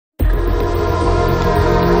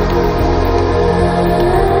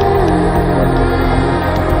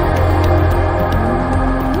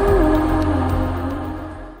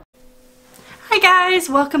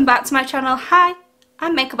welcome back to my channel. Hi,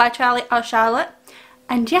 I'm Makeup by Charlie or Charlotte,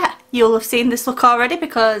 and yeah, you'll have seen this look already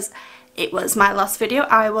because it was my last video.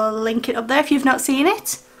 I will link it up there if you've not seen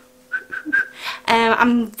it.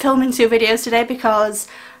 I'm filming 2 videos today because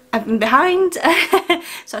I've been behind,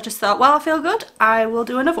 so I just thought, well, I feel good, I will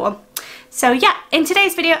do another one. So yeah, in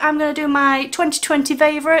today's video I'm going to do my 2020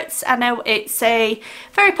 favourites. I know it's a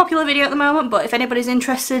very popular video at the moment, but if anybody's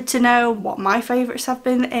interested to know what my favourites have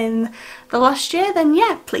been in the last year, then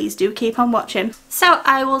yeah, please do keep on watching. So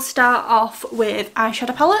I will start off with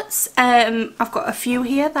eyeshadow palettes. I've got a few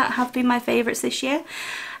here that have been my favourites this year.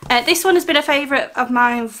 This one has been a favourite of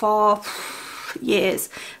mine for years,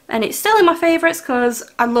 and it's still in my favourites because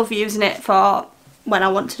I love using it for when I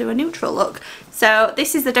want to do a neutral look. So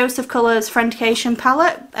this is the Dose of Colours Friendcation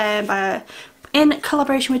palette in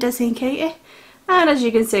collaboration with Desi and Katie, and as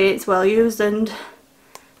you can see, it's well used and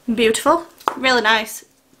beautiful, really nice,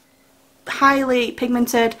 highly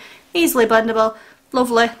pigmented, easily blendable,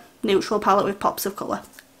 lovely neutral palette with pops of colour.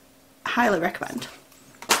 Highly recommend.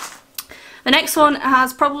 The next one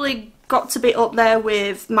has probably got to be up there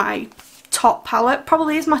with my top palette,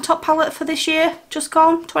 probably is my top palette for this year, just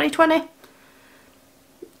gone, 2020.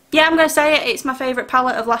 Yeah, I'm going to say it, it's my favourite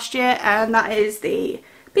palette of last year, and that is the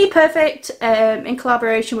Be Perfect in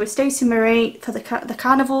collaboration with Stacey Marie for the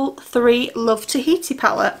Carnival 3 Love Tahiti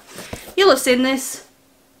palette. You'll have seen this,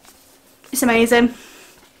 it's amazing.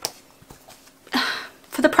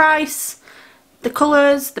 For the price, the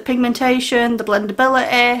colours, the pigmentation, the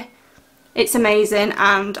blendability, it's amazing,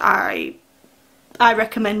 and I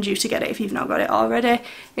recommend you to get it if you've not got it already.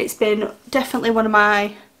 It's been definitely one of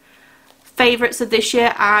my favourites of this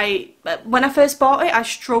year. When I first bought it, I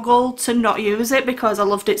struggled to not use it because I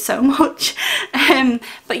loved it so much.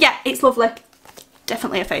 But yeah, it's lovely.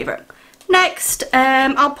 Definitely a favourite. Next,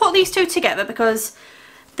 I'll put these two together because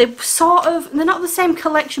they're not the same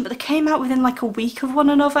collection, but they came out within like a week of one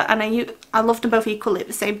another, and I loved them both equally at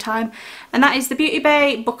the same time. And that is the Beauty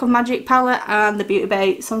Bay Book of Magic palette and the Beauty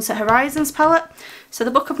Bay Sunset Horizons palette. So the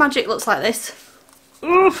Book of Magic looks like this.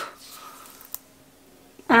 Oof.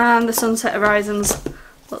 And the Sunset Horizons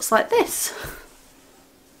looks like this.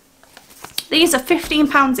 These are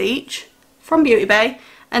 £15 each from Beauty Bay,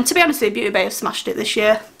 and to be honest with you, Beauty Bay have smashed it this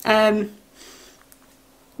year.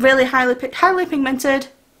 Really highly pigmented,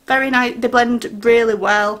 very nice, they blend really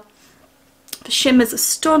well. The shimmers are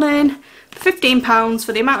stunning. £15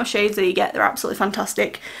 for the amount of shades that you get, they're absolutely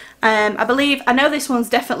fantastic. I know this one's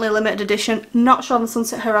definitely limited edition, not sure on the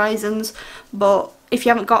Sunset Horizons, but if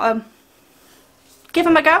you haven't got them, give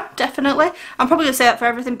them a go, definitely. I'm probably going to say that for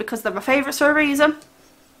everything because they're my favourites for a reason.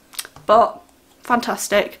 But,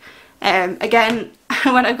 fantastic. Again,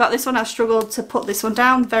 when I got this one, I struggled to put this one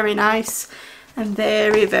down. Very nice and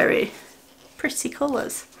very, very pretty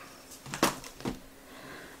colours.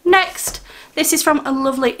 Next, this is from a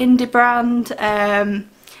lovely indie brand that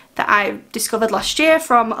I discovered last year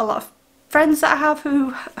from a lot of friends that I have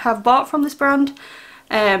who have bought from this brand.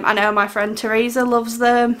 I know my friend Teresa loves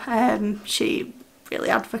them. She really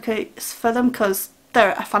advocates for them because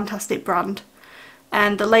they're a fantastic brand,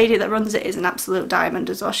 and the lady that runs it is an absolute diamond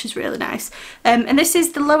as well. She's really nice. And this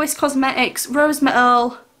is the Lois Cosmetics Rose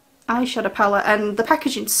Metal eyeshadow palette, and the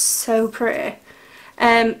packaging's so pretty.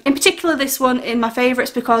 In particular, this one in my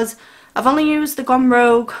favourites because I've only used the Gone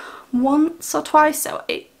Rogue once or twice, so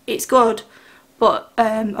it's good, but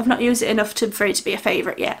I've not used it enough for it to be a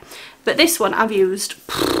favourite yet. But this one I've used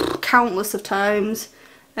countless of times.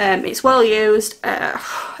 It's well used,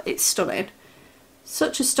 it's stunning.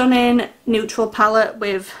 Such a stunning neutral palette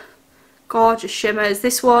with gorgeous shimmers.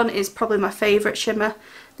 This one is probably my favourite shimmer.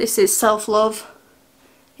 This is Self Love.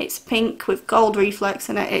 It's pink with gold reflex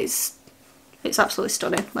in it. It's absolutely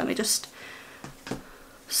stunning. Let me just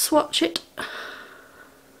swatch it.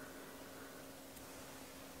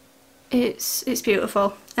 It's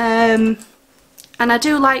beautiful. And I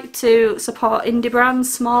do like to support indie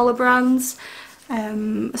brands, smaller brands.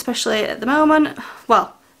 Especially at the moment,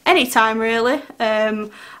 well, anytime really. I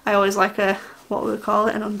always like what we would call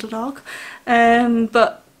it, an underdog.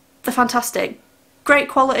 But they're fantastic. Great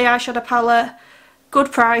quality eyeshadow palette,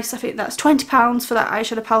 good price. I think that's £20 for that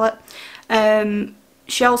eyeshadow palette.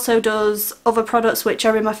 She also does other products which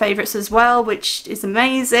are in my favourites as well, which is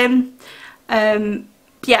amazing.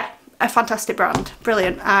 Yeah, a fantastic brand,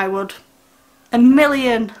 brilliant. I would I'm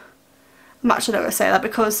actually not going to say that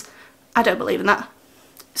because I don't believe in that.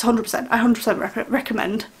 It's 100%. I 100%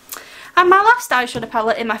 recommend. And my last eyeshadow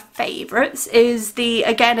palette in my favourites is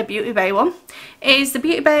again a Beauty Bay one. Is the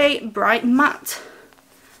Beauty Bay Bright Matte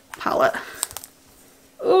palette.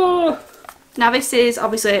 Oh, now this is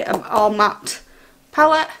obviously an all matte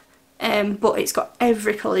palette. but it's got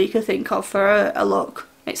every colour you could think of for a look.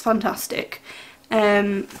 It's fantastic. Let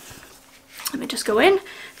me just go in.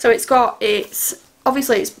 So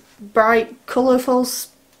obviously it's bright, colourful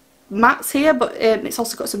mattes here, but it's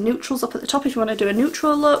also got some neutrals up at the top if you want to do a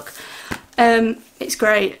neutral look. It's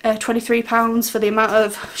great. £23 for the amount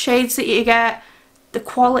of shades that you get. The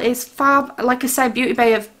quality is fab. Like I said, Beauty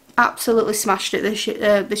Bay have absolutely smashed it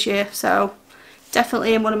this year, so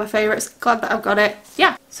definitely in one of my favourites. Glad that I've got it.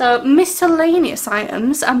 Yeah, so miscellaneous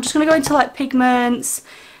items. I'm just going to go into like pigments,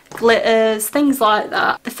 glitters, things like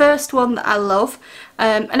that. The first one that I love,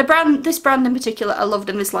 and this brand in particular I loved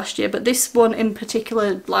in this last year, but this one in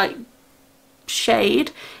particular, like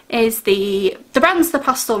shade, is the brand's the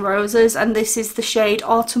Pastel Roses, and this is the shade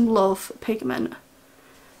Autumn Love pigment.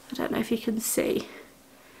 I don't know if you can see.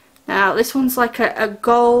 Now this one's like a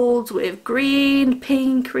gold with green,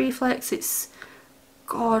 pink reflex. It's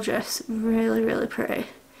gorgeous, really, really pretty.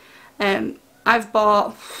 I've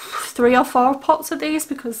bought 3 or 4 pots of these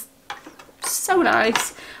because so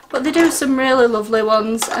nice, but they do some really lovely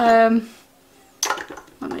ones. Let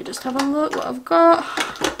me just have a look what I've got.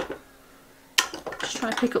 Just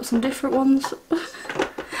try to pick up some different ones.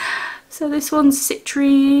 So this one's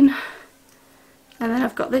Citrine, and then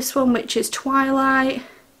I've got this one which is Twilight.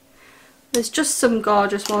 There's just some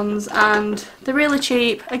gorgeous ones and they're really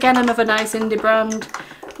cheap. Again, another nice indie brand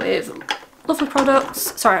with lovely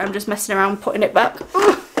products. Sorry, I'm just messing around putting it back.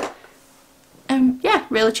 Yeah,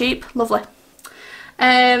 really cheap, lovely.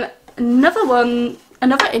 Another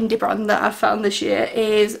indie brand that I've found this year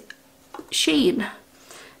is Shein.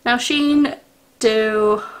 Now Shein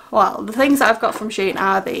well, the things that I've got from Shein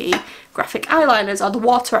are the graphic eyeliners, or the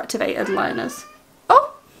water activated liners.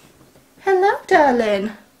 Oh, hello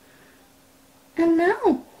darling.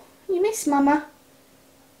 Hello, you miss Mama?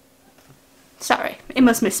 Sorry, it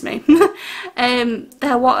must miss me.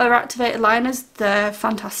 They're water activated liners, they're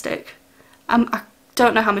fantastic. I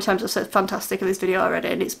don't know how many times I've said fantastic in this video already,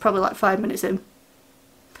 and it's probably like 5 minutes in.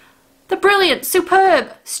 They're brilliant,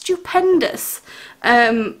 superb, stupendous.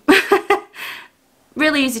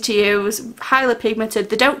 Really easy to use, highly pigmented,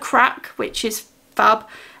 they don't crack, which is fab,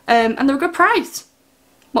 and they're a good price.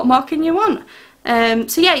 What more can you want?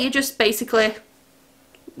 So yeah, you just basically,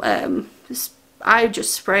 I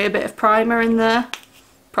just spray a bit of primer in there.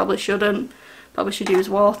 Probably shouldn't. Probably should use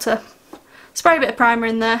water. Spray a bit of primer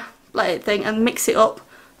in there, let it think, and mix it up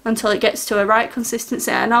until it gets to a right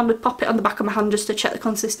consistency. I normally pop it on the back of my hand just to check the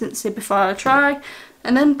consistency before I try,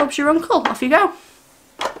 and then Bob's your uncle, off you go.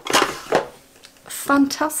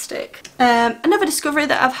 Fantastic. Another discovery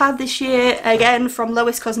that I've had this year, again from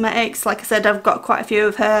Lois Cosmetics. Like I said, I've got quite a few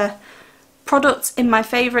of her products in my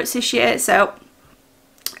favourites this year. So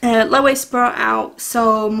Lois brought out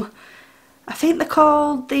some, I think they're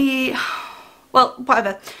called the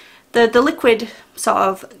liquid sort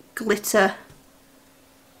of glitter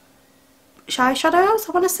eyeshadows,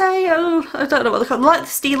 I want to say. Oh, I don't know what they're called. Like the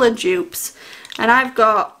Stila dupes, and I've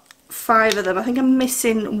got 5 of them. I think I'm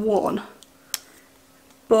missing 1,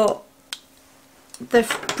 but they're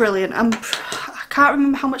brilliant. I can't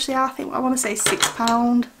remember how much they are. I want to say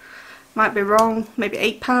 £6. Might be wrong, maybe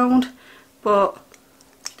 £8, but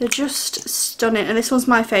they're just stunning. And this one's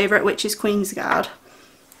my favourite, which is Queensguard.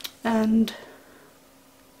 And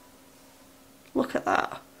look at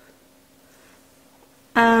that.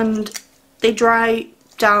 And they dry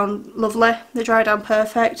down lovely. They dry down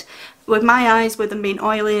perfect. With my eyes, with them being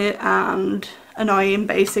oily and annoying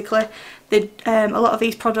basically, a lot of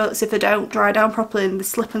these products, if they don't dry down properly and they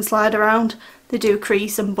slip and slide around, they do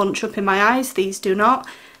crease and bunch up in my eyes. These do not.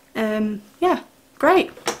 Yeah,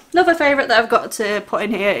 great. Another favourite that I've got to put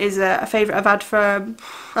in here is a favourite I've had for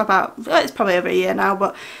about, it's probably over a year now,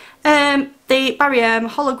 but the Barry M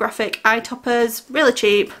holographic eye toppers, really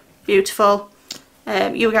cheap, beautiful.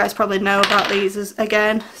 You guys probably know about these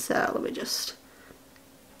again, so let me just,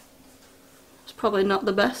 it's probably not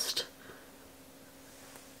the best.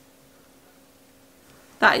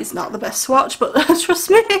 That is not the best swatch, but trust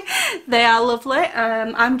me, they are lovely.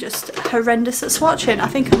 I'm just horrendous at swatching. I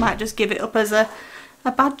think I might just give it up as a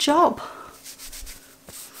bad job.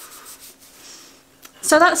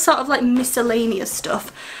 So that's sort of like miscellaneous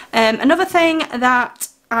stuff. Another thing that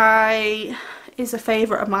is a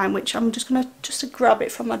favourite of mine, which I'm just going to grab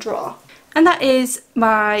it from my drawer, and that is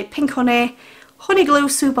my Pink Honey Glue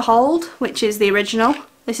Super Hold, which is the original.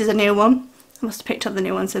 This is a new one. I must have picked up the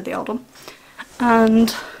new one instead of the old one.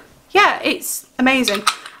 And yeah, it's amazing.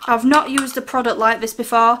 I've not used a product like this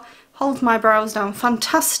before. Holds my brows down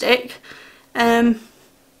fantastic. Yeah,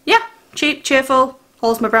 cheap, cheerful,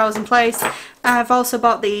 holds my brows in place. I've also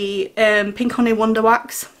bought the Pink Honey Wonder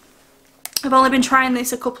Wax. I've only been trying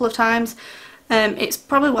this a couple of times. It's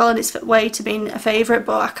probably well on its way to being a favourite,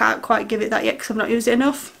 but I can't quite give it that yet because I've not used it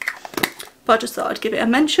enough. But I just thought I'd give it a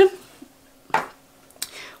mention.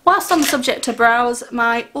 Whilst on the subject of brows,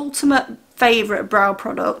 my ultimate favourite brow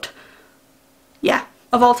product, yeah,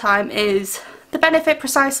 of all time is the Benefit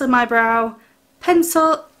Precisely My Brow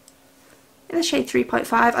Pencil in the shade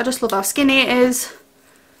 3.5. I just love how skinny it is.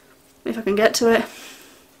 If I can get to it.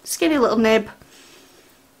 Skinny little nib.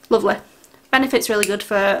 Lovely. Benefit's really good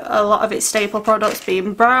for a lot of its staple products,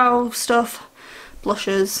 being brow stuff,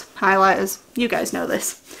 blushes, highlighters. You guys know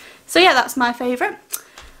this. So yeah, that's my favourite.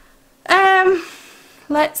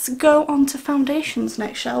 Let's go on to foundations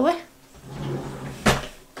next, shall we?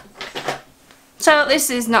 So this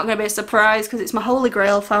is not going to be a surprise because it's my holy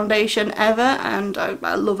grail foundation ever, and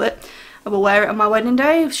I love it. I will wear it on my wedding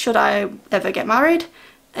day should I ever get married.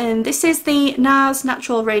 And this is the NARS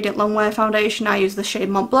Natural Radiant Longwear Foundation. I use the shade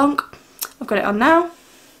Mont Blanc. I've got it on now.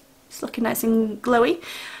 It's looking nice and glowy.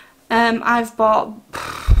 I've bought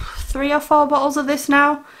 3 or 4 bottles of this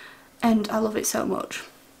now, and I love it so much.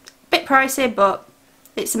 Bit pricey, but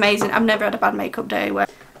it's amazing. I've never had a bad makeup day.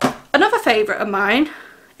 Another favourite of mine,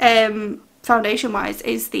 foundation wise,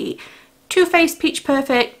 is the Too Faced Peach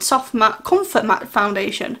Perfect Soft Matte Comfort Matte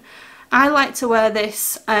Foundation. I like to wear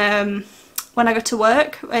this when I go to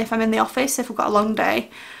work, if I'm in the office, if I've got a long day.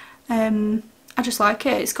 I just like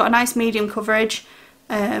it. It's got a nice medium coverage.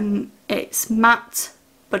 It's matte,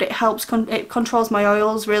 but it helps, it controls my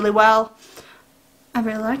oils really well. I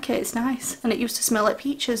really like it. It's nice, and it used to smell like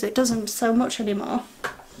peaches. It doesn't so much anymore.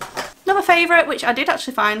 Another favourite, which I did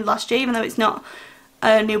actually find last year, even though it's not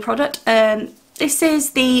a new product. This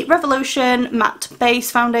is the Revolution Matte Base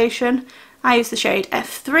Foundation. I use the shade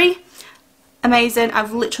F3. Amazing.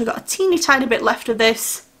 I've literally got a teeny tiny bit left of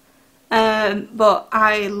this, but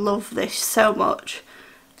I love this so much.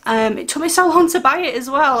 It took me so long to buy it as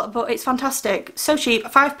well, but it's fantastic. So cheap,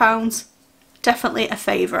 £5. Definitely a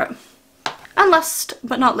favourite. And last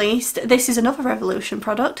but not least, this is another Revolution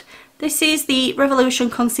product. This is the Revolution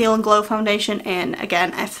Conceal and Glow Foundation in,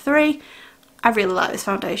 again, F3. I really like this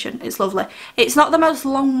foundation. It's lovely. It's not the most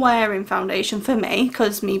long wearing foundation for me,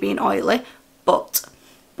 because me being oily, but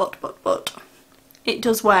it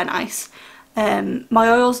does wear nice. My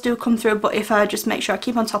oils do come through, but if I just make sure I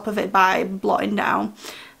keep on top of it by blotting down,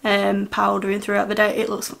 powdering throughout the day, it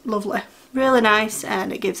looks lovely. Really nice,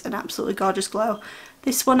 and it gives an absolutely gorgeous glow.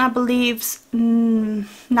 This one I believe's £9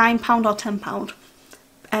 or £10.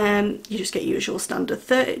 You just get usual standard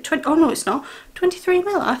 20, oh no it's not,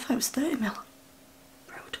 23ml, I thought it was 30ml.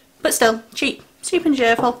 Rude. But still, cheap and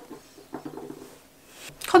cheerful.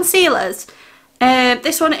 Concealers.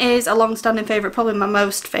 This one is a long-standing favourite, probably my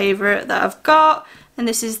most favourite that I've got, and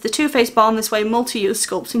this is the Too Faced Born This Way Multi-Use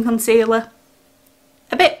Sculpting Concealer.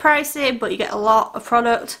 A bit pricey, but you get a lot of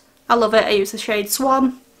product. I love it. I use the shade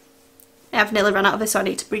Swan. I've nearly run out of this, so I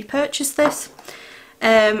need to repurchase this.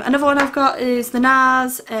 Another one I've got is the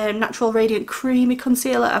NARS Natural Radiant Creamy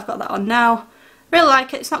Concealer. I've got that on now. Really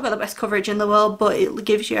like it. It's not got the best coverage in the world, but it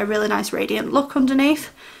gives you a really nice radiant look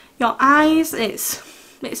underneath your eyes. It's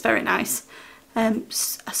very nice. A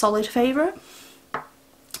solid favourite.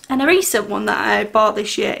 And a recent one that I bought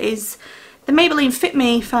this year is the Maybelline Fit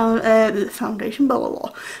Me foundation, blah blah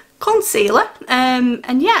blah, concealer.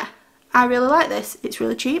 And yeah, I really like this. It's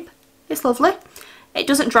really cheap. It's lovely. It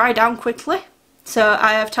doesn't dry down quickly, so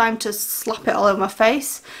I have time to slap it all over my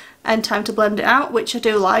face and time to blend it out, which I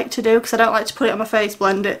do like to do because I don't like to put it on my face,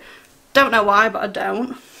 blend it. Don't know why, but I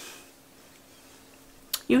don't.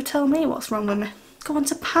 You tell me what's wrong with me. Go on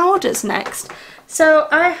to powders next. So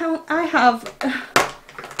I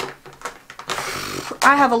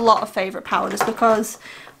have a lot of favourite powders because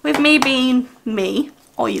with me being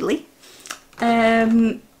oily,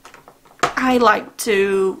 I like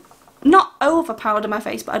to not over powder my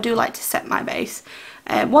face, but I do like to set my base.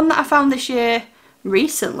 One that I found this year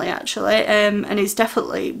recently actually, and it's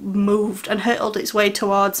definitely moved and hurtled its way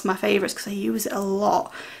towards my favourites because I use it a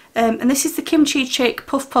lot. And this is the Kimchi Chick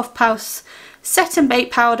Puff Puff Pouse Set and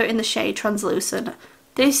Bake Powder in the shade Translucent.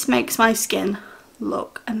 This makes my skin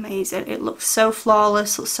look amazing. It looks so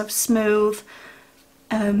flawless, looks so smooth,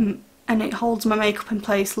 and it holds my makeup in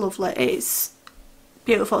place lovely. It's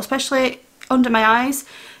beautiful, especially under my eyes.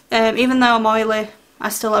 Even though I'm oily, I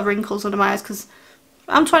still have wrinkles under my eyes because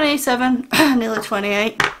I'm 27, nearly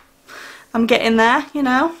 28. I'm getting there, you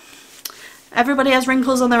know. Everybody has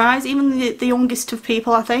wrinkles on their eyes, even the youngest of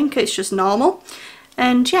people, I think. It's just normal.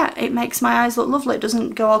 And yeah, it makes my eyes look lovely. It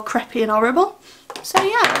doesn't go all creepy and horrible. So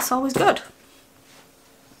yeah, that's always good.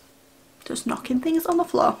 Just knocking things on the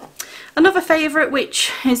floor. Another favourite,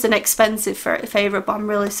 which is an expensive favourite,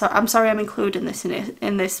 but I'm sorry I'm including this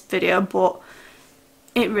in this video, but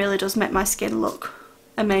it really does make my skin look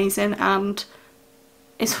amazing, and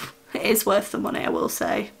it is worth the money, I will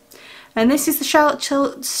say. And this is the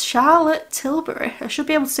Charlotte Tilbury. I should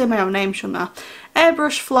be able to say my own name, shouldn't I?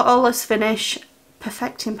 Airbrush Flawless Finish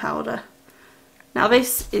Perfecting Powder. Now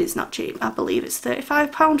this is not cheap. I believe it's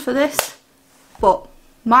 £35 for this, but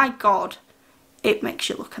my god, it makes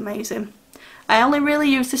you look amazing. I only really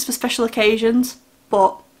use this for special occasions,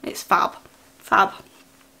 but it's fab. Fab.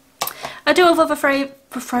 I do have other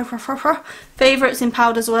favourites in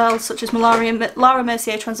powder as well, such as Laura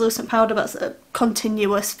Mercier Translucent Powder. That's a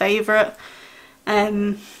continuous favourite.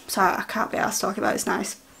 So I can't be arsed talking about it, it's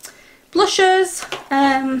nice. Blushes.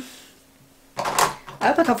 I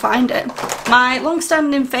hope I can find it. My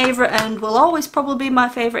long-standing favourite, and will always probably be my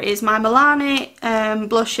favourite, is my Milani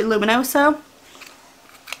blush in Luminoso.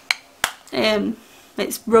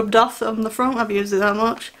 It's rubbed off on the front, I've used it that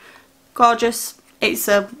much. Gorgeous. It's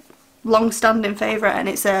a long-standing favourite, and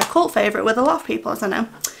it's a cult favourite with a lot of people, as I know.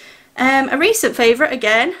 A recent favourite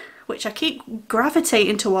again, which I keep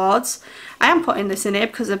gravitating towards. I am putting this in here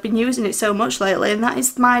because I've been using it so much lately, and that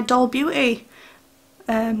is my Doll Beauty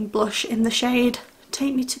blush in the shade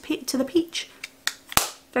Take Me to the Peach.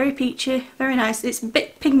 Very peachy, very nice. It's a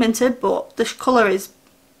bit pigmented, but the colour is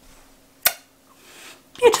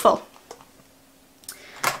beautiful.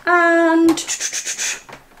 And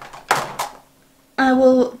I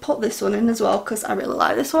will put this one in as well because I really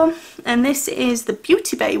like this one. And this is the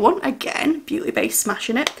Beauty Bay one. Again, Beauty Bay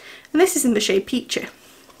smashing it. And this is in the shade Peachy.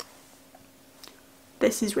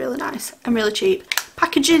 This is really nice and really cheap.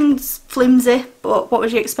 Packaging's flimsy, but what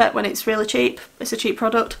would you expect when it's really cheap? It's a cheap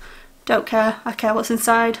product. Don't care. I care what's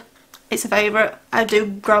inside. It's a favourite. I do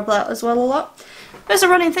grab that as well a lot. There's a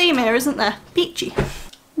running theme here, isn't there? Peachy.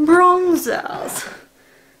 Bronzers.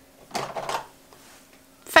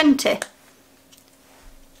 Fenty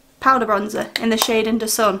powder bronzer in the shade Into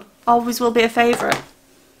Sun. Always will be a favourite.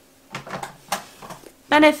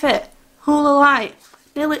 Benefit Hoola Light.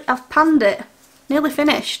 I've panned it. Nearly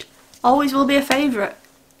finished. Always will be a favourite.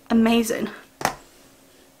 Amazing.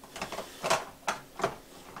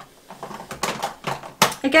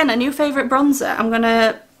 Again, a new favourite bronzer. I'm going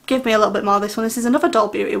to give me a little bit more of this one. This is another Doll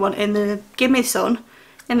Beauty one in the Gimme Sun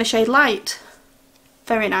in the shade Light.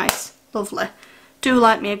 Very nice. Lovely. Do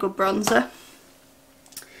like me a good bronzer.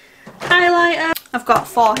 Highlighter. I've got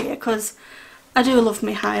 4 here because I do love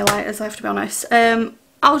me highlighters, I have to be honest.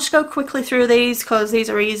 I'll just go quickly through these because these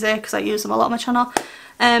are easy because I use them a lot on my channel.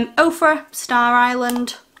 Ofra Star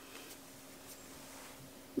Island.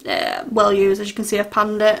 Well used, as you can see I've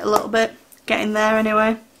panned it a little bit. Getting there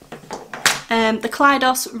anyway. The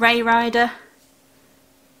Kaleidos Ray Rider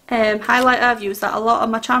highlighter. I've used that a lot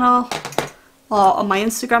on my channel. Or on my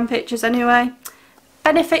Instagram pictures anyway.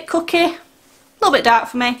 Benefit Cookie. A little bit dark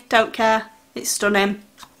for me, don't care. It's stunning.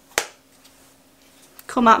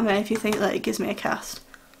 Come at me if you think that it gives me a cast.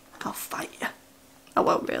 I'll fight you. I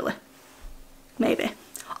won't really. Maybe.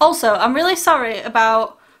 Also, I'm really sorry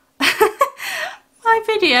about my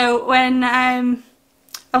video when I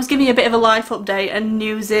was giving you a bit of a life update and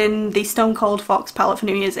using the Stone Cold Fox palette for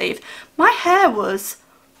New Year's Eve. My hair was...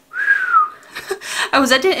 I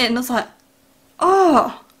was editing and I was like,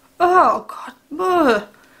 oh god, ugh.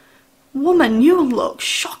 Woman, you look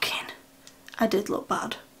shocking. I did look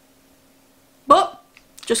bad. But,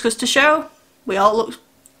 just goes to show, we all look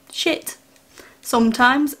shit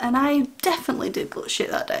sometimes, and I definitely did look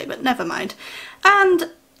shit that day, but never mind.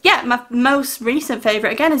 And yeah, my most recent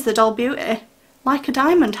favourite again is the Doll Beauty Like a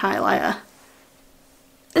Diamond highlighter.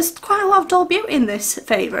 There's quite a lot of Doll Beauty in this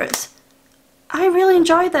favourites. I really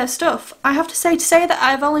enjoy their stuff. I have to say that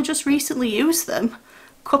I've only just recently used them.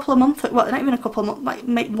 A couple of months, well, not even a couple of months, like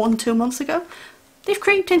maybe 1-2 months ago. They've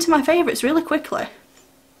creeped into my favourites really quickly.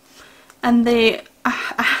 And I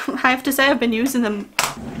have to say I've been using them.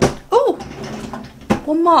 Oh!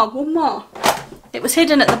 One more. It was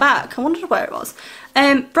hidden at the back. I wondered where it was.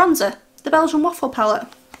 Bronzer, the Belgian Waffle palette.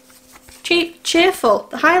 Cheap, cheerful.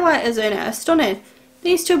 The highlighters in it are stunning.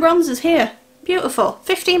 These 2 bronzers here, beautiful.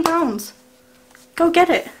 £15. Go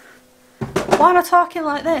get it. Why am I talking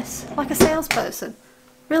like this? Like a salesperson?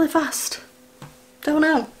 Really fast. Don't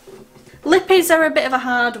know. Lippies are a bit of a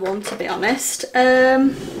hard one, to be honest.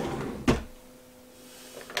 I'm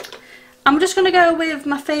just going to go with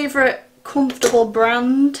my favourite comfortable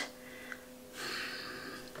brand.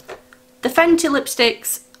 The Fenty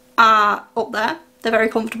lipsticks are up there. They're very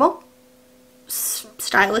comfortable.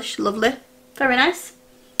 Stylish, lovely. Very nice.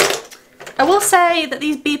 I will say that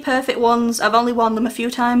these Be Perfect ones, I've only worn them a few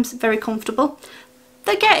times. Very comfortable.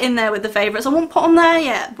 they're getting there with the favourites. I won't put them there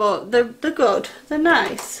yet, but they're good. They're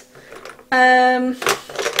nice.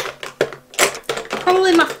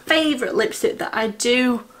 Probably my favourite lipstick that I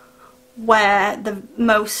do wear the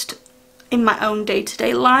most in my own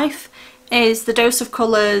day-to-day life is the Dose of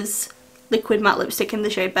Colours liquid matte lipstick in the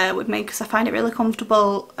shade Bear With Me, because I find it really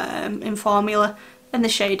comfortable in formula, and the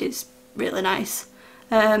shade is really nice.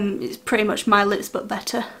 It's pretty much my lips but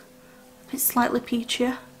better. It's slightly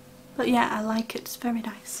peachier, but yeah, I like it. It's very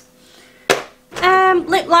nice.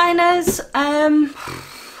 Lip liners. I'll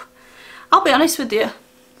be honest with you.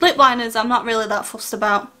 Lip liners I'm not really that fussed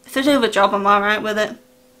about. If they do the job, I'm alright with it.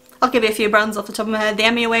 I'll give you a few brands off the top of my head. The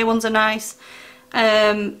MUA ones are nice.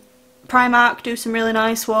 Primark do some really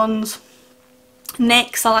nice ones.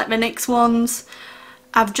 NYX, I like the NYX ones.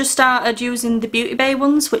 I've just started using the Beauty Bay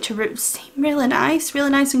ones, which seem really nice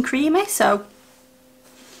and creamy, so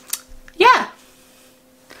yeah.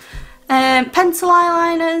 Pencil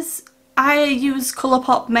eyeliners, I use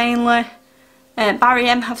Colourpop mainly. Barry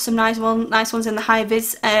M have some nice ones in the high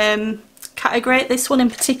vis category. This one in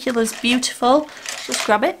particular is beautiful. Just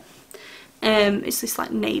grab it. It's this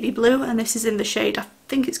like navy blue, and this is in the shade, I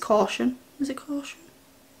think it's Caution. Is it Caution?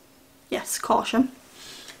 Yes, Caution.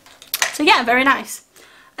 So yeah, very nice.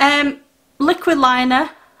 Liquid liner.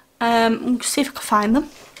 Let's see if I can find them.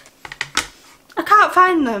 I can't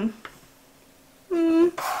find them.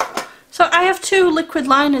 So I have two liquid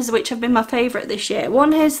liners which have been my favourite this year.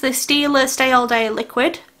 One is the Stila Stay All Day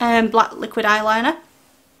Liquid, black liquid eyeliner.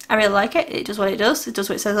 I really like it. It does what it does. It does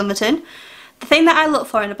what it says on the tin. The thing that I look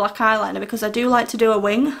for in a black eyeliner, because I do like to do a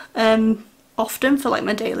wing often for like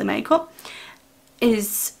my daily makeup,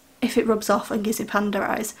 is if it rubs off and gives me panda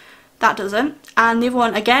eyes. That doesn't. And the other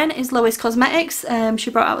one again is Lois Cosmetics. She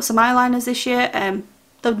brought out some eyeliners this year.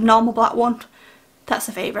 The normal black one, that's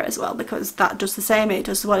a favourite as well, because that does the same. It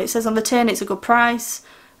does what it says on the tin. It's a good price,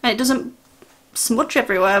 and it doesn't smudge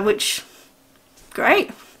everywhere, which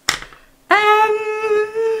great.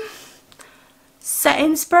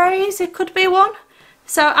 Setting sprays, it could be one.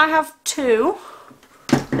 So I have two,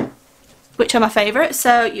 which are my favourite.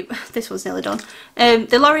 So this one's nearly done.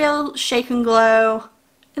 The L'Oreal Shake and Glow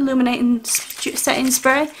Illuminating Setting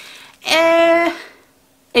Spray.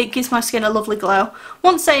 It gives my skin a lovely glow.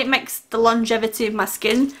 Won't say it makes the longevity of my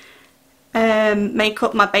skin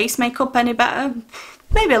makeup, my base makeup, any better.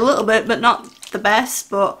 Maybe a little bit, but not the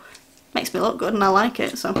best, but makes me look good and I like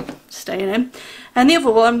it, so staying in. And the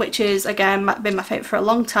other one, which is again been my favourite for a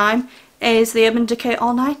long time, is the Urban Decay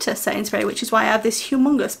All Nighter Setting Spray, which is why I have this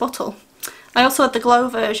humongous bottle. I also have the Glow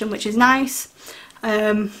version, which is nice.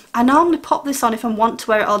 I normally pop this on if I want to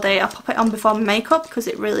wear it all day. I pop it on before my makeup because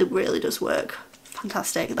it really does work.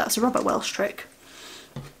 Fantastic. That's a Robert Welsh trick.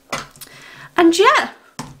 And yeah,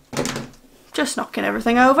 just knocking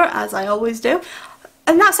everything over as I always do.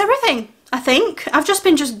 And that's everything, I think. I've just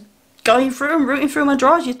been going through and rooting through my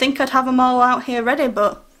drawers. You'd think I'd have them all out here ready,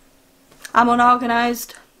 but I'm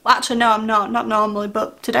unorganised. Well, actually no, I'm not normally,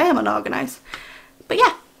 but today I'm unorganised. But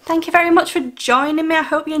yeah, thank you very much for joining me. I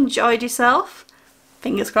hope you enjoyed yourself.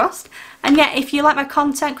 Fingers crossed. And yeah, if you like my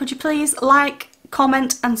content, could you please like,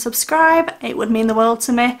 comment and subscribe? It would mean the world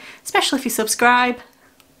to me, especially if you subscribe.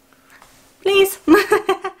 Please.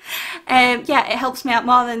 Yeah, it helps me out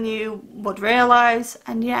more than you would realise.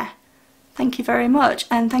 And yeah, thank you very much,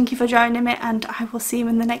 and thank you for joining me, and I will see you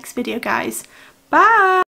in the next video, guys. Bye!